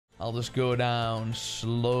I'll just go down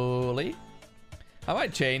slowly. I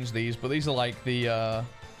might change these, but these are like the,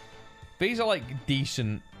 these are like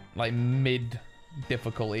decent, like mid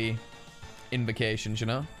difficulty invocations, you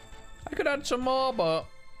know? I could add some more, but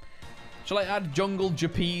shall I add Jungle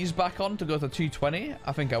Japese back on to go to 220?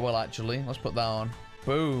 I think I will, actually. Let's put that on.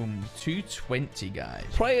 Boom. 220, guys.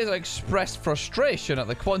 Players expressed frustration at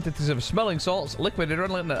the quantities of smelling salts, liquid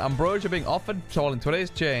adrenaline, and ambrosia being offered following today's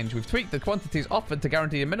change. We've tweaked the quantities offered to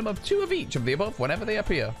guarantee a minimum of 2 of each of the above whenever they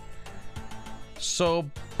appear. So,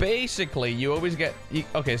 basically, you always get...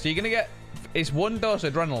 okay, so you're going to get... it's 1 dose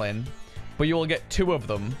adrenaline, but you will get 2 of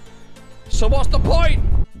them. So what's the point?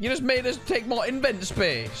 You just made us take more invent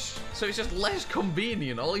space. So it's just less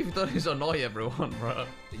convenient. All you've done is annoy everyone, bro.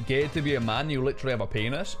 Gay to be a man, you literally have a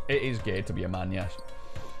penis. It is gay to be a man, yes.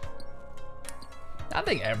 I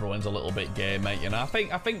think everyone's a little bit gay, mate, you know. I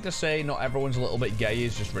think to say not everyone's a little bit gay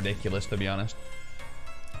is just ridiculous, to be honest.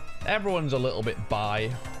 Everyone's a little bit bi.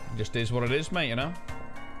 It just is what it is, mate, you know.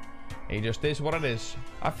 It just is what it is.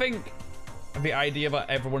 I think the idea that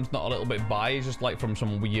everyone's not a little bit bi is just like from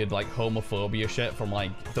some weird like homophobia shit from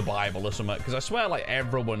like the Bible or something, because I swear like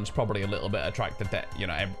everyone's probably a little bit attracted to, you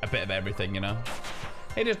know, a bit of everything, you know.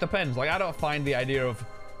 It just depends. Like, I don't find the idea of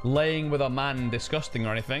laying with a man disgusting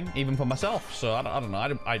or anything, even for myself. So I don't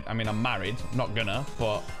know. I mean, I'm married, not gonna,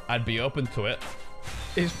 but I'd be open to it.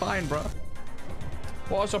 It's fine, bro.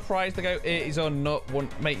 What a surprise to go 80s or not one,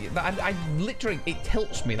 mate. I literally, it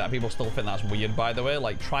tilts me that people still think that's weird, by the way.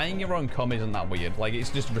 Like, trying your own cum isn't that weird. Like, it's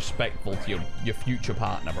just respectful to your future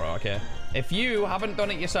partner, bro, okay? If you haven't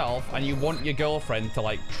done it yourself and you want your girlfriend to,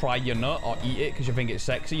 like, try your nut or eat it because you think it's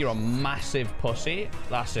sexy, you're a massive pussy.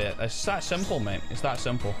 That's it. It's that simple, mate. It's that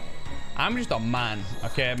simple. I'm just a man,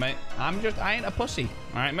 okay, mate? I ain't a pussy,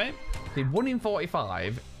 all right, mate? See, 1 in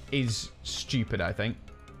 45 is stupid, I think.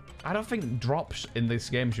 I don't think drops in this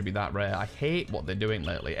game should be that rare. I hate what they're doing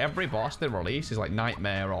lately. Every boss they release is like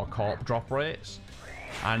nightmare or corp drop rates.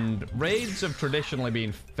 And raids have traditionally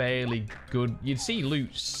been fairly good. You'd see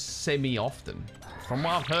loot semi-often. From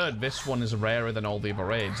what I've heard, this one is rarer than all the other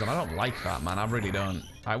raids, and I don't like that, man. I really don't.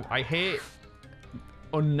 I hate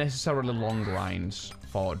unnecessarily long grinds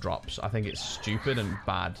for drops. I think it's stupid and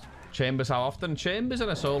bad. Chambers how often? Chambers in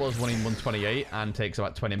a solo is 1 in 128 and takes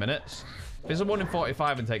about 20 minutes. This is 1 in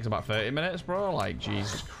 45 and takes about 30 minutes, bro. Like,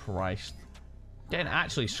 Jesus Christ. Getting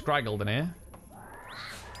actually scraggled in here.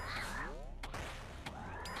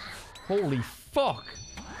 Holy fuck.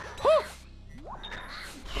 I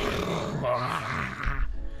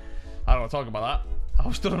don't want to talk about that. I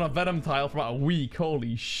was stood on a venom tile for about a week.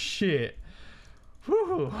 Holy shit.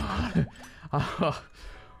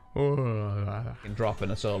 Drop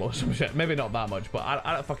in a solo or some shit. Maybe not that much, but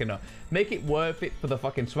I don't fucking know. Make it worth it for the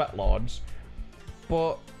fucking sweat lords.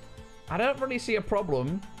 But I don't really see a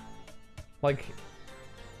problem. Like,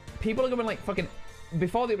 people are going like fucking...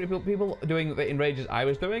 before the people doing the enrages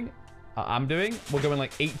I'm doing, we're going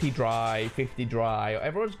like 80 dry, 50 dry.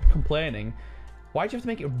 Everyone's complaining. Why do you have to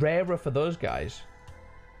make it rarer for those guys?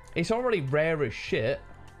 It's already rare as shit.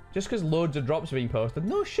 Just because loads of drops are being posted.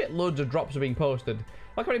 No shit, loads of drops are being posted.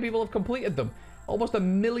 Look how many people have completed them. Almost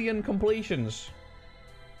 1 million completions.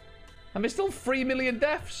 And there's still 3 million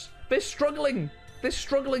deaths. They're struggling. They're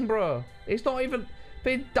struggling, bro. It's not even...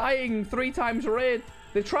 they're dying 3 times a raid.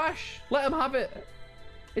 They're trash. Let them have it.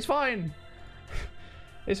 It's fine.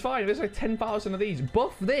 It's fine. There's like 10,000 of these.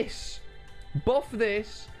 Buff this. Buff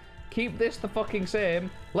this. Keep this the fucking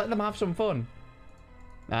same. Let them have some fun.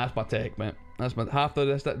 Nah, that's my take, mate. That's my... half the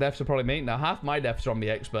deaths are probably me. Now, half my deaths are on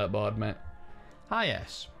the expert board, mate. Hi,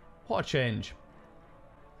 yes. What a change.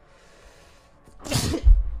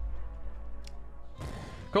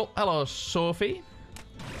 Cool. Hello, Sophie.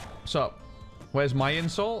 So, where's my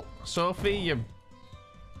insult? Sophie,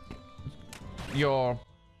 you're...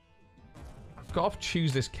 got to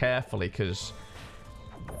choose this carefully, because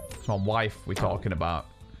it's my wife we're talking about.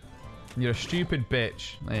 You're a stupid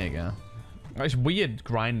bitch. There you go. It's weird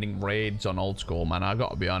grinding raids on old school, man. I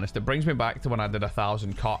gotta be honest. It brings me back to when I did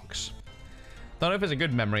 1,000 cocks. Don't know if it's a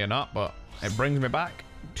good memory or not, but it brings me back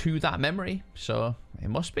to that memory. So, it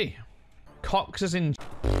must be. Cocks is in...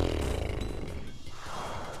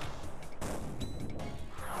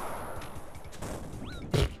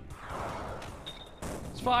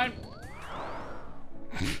 it's fine.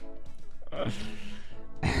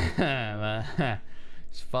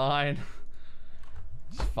 It's fine.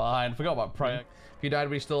 It's fine. Forgot about prayer. If you died,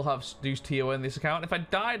 we still have Deuce TO in this account. If I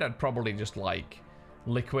died, I'd probably just like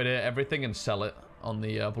liquidate everything and sell it on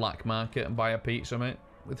the black market and buy a pizza, mate,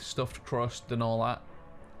 with stuffed crust and all that.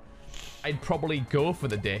 I'd probably go for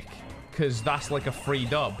the dick because that's like a free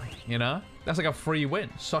dub, you know? That's like a free win.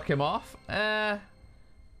 Suck him off? Yeah,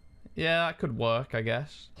 that could work, I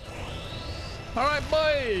guess. All right,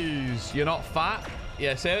 boys. You're not fat?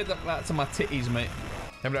 Yeah, say that to my titties, mate.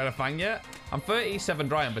 Haven't had a fang yet? I'm 37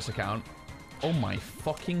 dry on this account. Oh my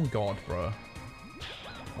fucking god, bro.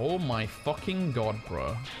 Oh my fucking god,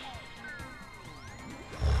 bro.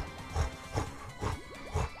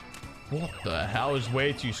 What the hell? Is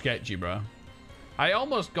way too sketchy, bro. I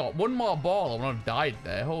almost got one more ball and I've died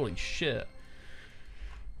there. Holy shit.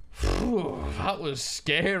 That was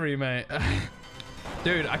scary, mate.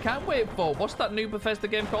 Dude, I can't wait for... What's that new Bethesda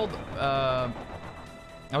game called? I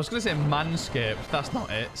was going to say Manscaped. That's not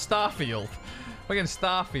it. Starfield. Fucking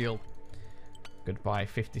Starfield. Goodbye,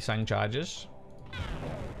 50 sang charges.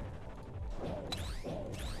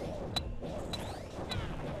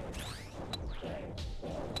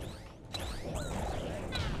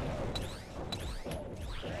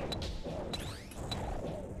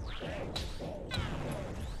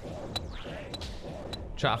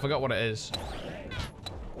 Chat, I forgot what it is.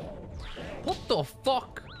 What the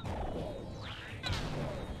fuck?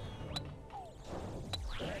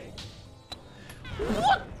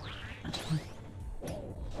 What?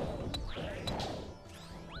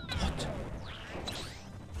 What?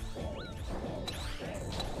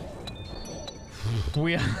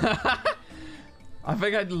 We I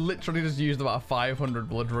think I literally just used about 500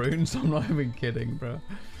 blood runes. I'm not even kidding, bro.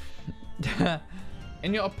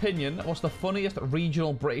 In your opinion, what's the funniest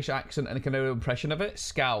regional British accent and a Canadian impression of it?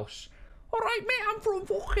 Scouse. Alright, mate, I'm from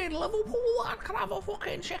fucking Liverpool. I can have a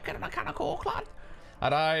fucking chicken and a can of Coke, lad. I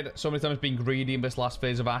died so many times being greedy in this last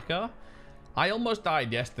phase of Akka. I almost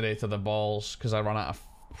died yesterday to the balls because I ran out of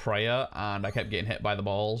prayer and I kept getting hit by the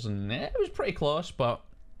balls. And it was pretty close, but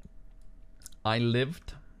I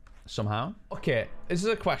lived somehow. Okay, this is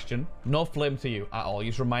a question. No flame to you at all. You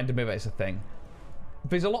just reminded me that it's a thing.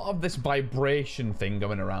 There's a lot of this vibration thing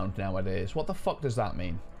going around nowadays. What the fuck does that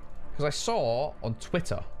mean? Because I saw on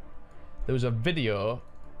Twitter, there was a video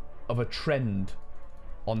of a trend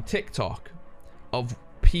on TikTok of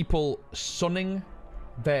people sunning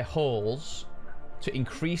their holes to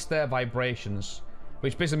increase their vibrations,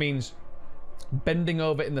 which basically means bending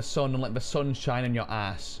over in the sun and letting the sun shine on your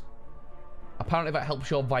ass. Apparently that helps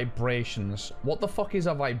your vibrations. What the fuck is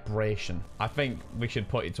a vibration? I think we should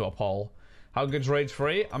put it to a poll. How good's Rage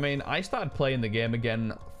Free? I mean, I started playing the game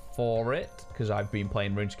again for it because I've been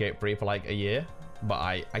playing Runescape Free for like a year. But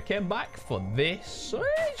I came back for this, so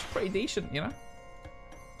it's pretty decent, you know?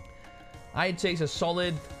 I'd say it's a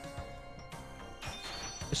solid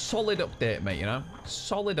update, mate, you know?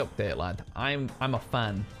 Solid update, lad. I'm a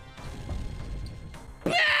fan.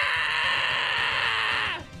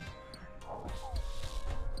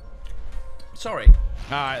 Sorry.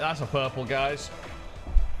 Alright, that's a purple, guys.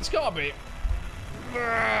 It's gotta be.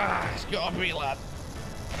 It's gotta be, lad.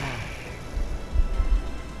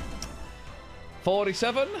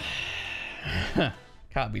 47?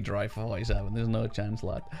 Can't be dry for 47. There's no chance,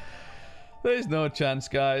 lad. There's no chance,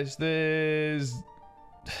 guys. There's...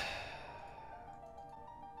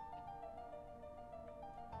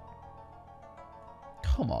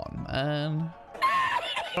 Come on, man.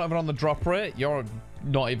 Not even on the drop rate. You're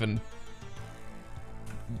not even...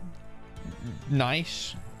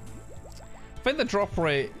 nice. I think the drop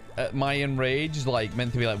rate at my enrage is like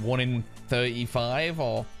meant to be like 1 in 35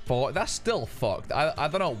 or 40. That's still fucked. I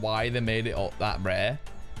don't know why they made it up that rare.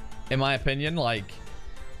 In my opinion, like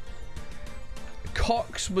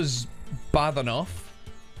Cox was bad enough,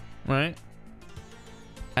 right?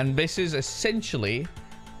 And this is essentially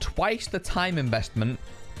twice the time investment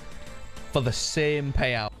for the same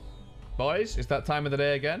payout. Boys, it's that time of the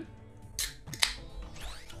day again.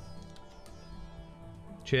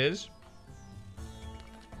 Cheers.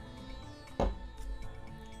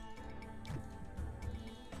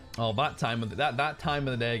 Oh, that time of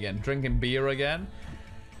the day again. Drinking beer again.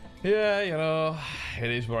 Yeah, you know,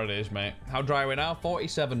 it is what it is, mate. How dry are we now?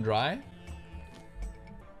 47 dry.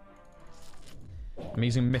 I'm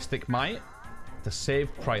using Mystic Might to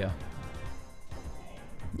save Prayer.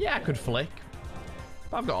 Yeah, I could flick.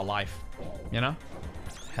 But I've got a life, you know?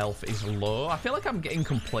 Health is low. I feel like I'm getting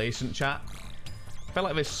complacent, chat. I feel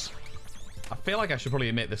like this... I feel like I should probably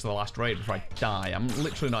admit this to the last raid before I die. I'm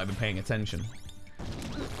literally not even paying attention.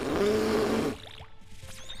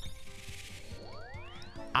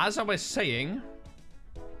 As I was saying...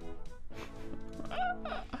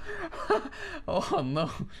 Oh, no.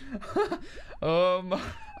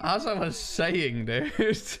 As I was saying, dude.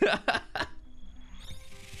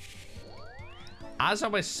 As I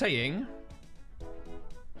was saying...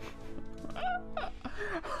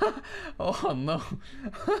 Oh, no.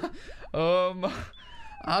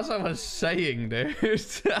 As I was saying, dude.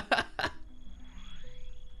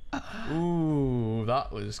 Ooh,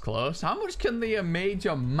 that was close. How much can the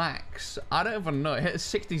major max? I don't even know. It hit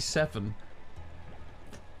 67.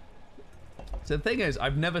 So the thing is,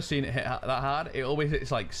 I've never seen it hit that hard. It always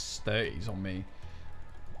hits like 30s on me.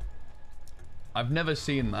 I've never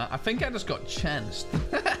seen that. I think I just got chanced.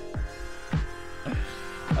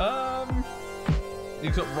 You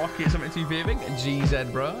got Rocky at something to be giving?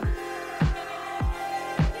 GZ, bro.